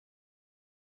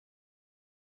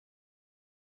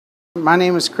My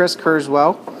name is Chris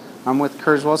Kurzweil. I'm with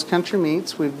Kurzweils Country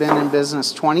Meats. We've been in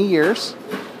business 20 years.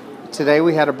 Today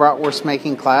we had a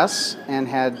bratwurst-making class and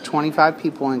had 25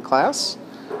 people in class.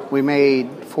 We made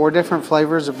 4 different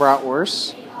flavors of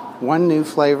bratwurst, 1 new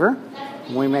flavor.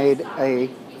 We made a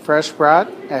fresh brat,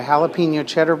 a jalapeno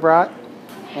cheddar brat,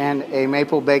 and a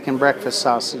maple bacon breakfast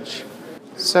sausage.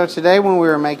 So today when we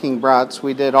were making brats,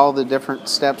 we did all the different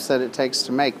steps that it takes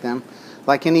to make them.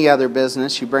 Like any other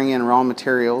business, you bring in raw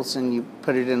materials and you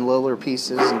put it in littler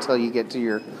pieces until you get to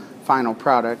your final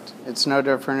product. It's no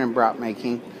different in brat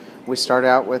making. We start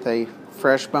out with a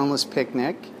fresh boneless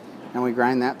picnic and we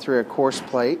grind that through a coarse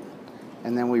plate,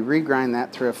 and then we regrind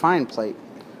that through a fine plate.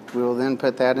 We will then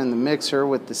put that in the mixer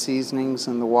with the seasonings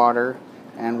and the water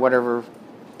and whatever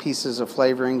pieces of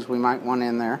flavorings we might want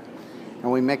in there,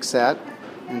 and we mix that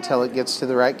until it gets to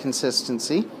the right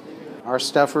consistency. Our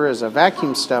stuffer is a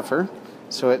vacuum stuffer,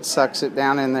 so it sucks it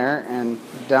down in there and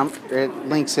it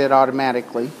links it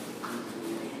automatically.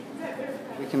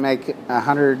 We can make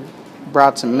 100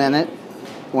 brats a minute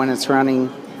when it's running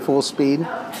full speed.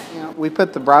 We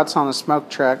put the brats on a smoke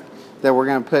truck that we're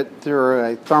going to put through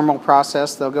a thermal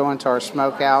process. They'll go into our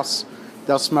smokehouse.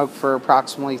 They'll smoke for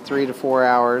approximately 3 to 4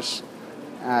 hours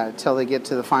till they get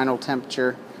to the final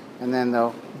temperature, and then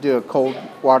they'll do a cold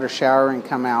water shower and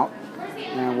come out,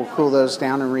 and we'll cool those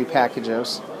down and repackage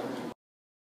those.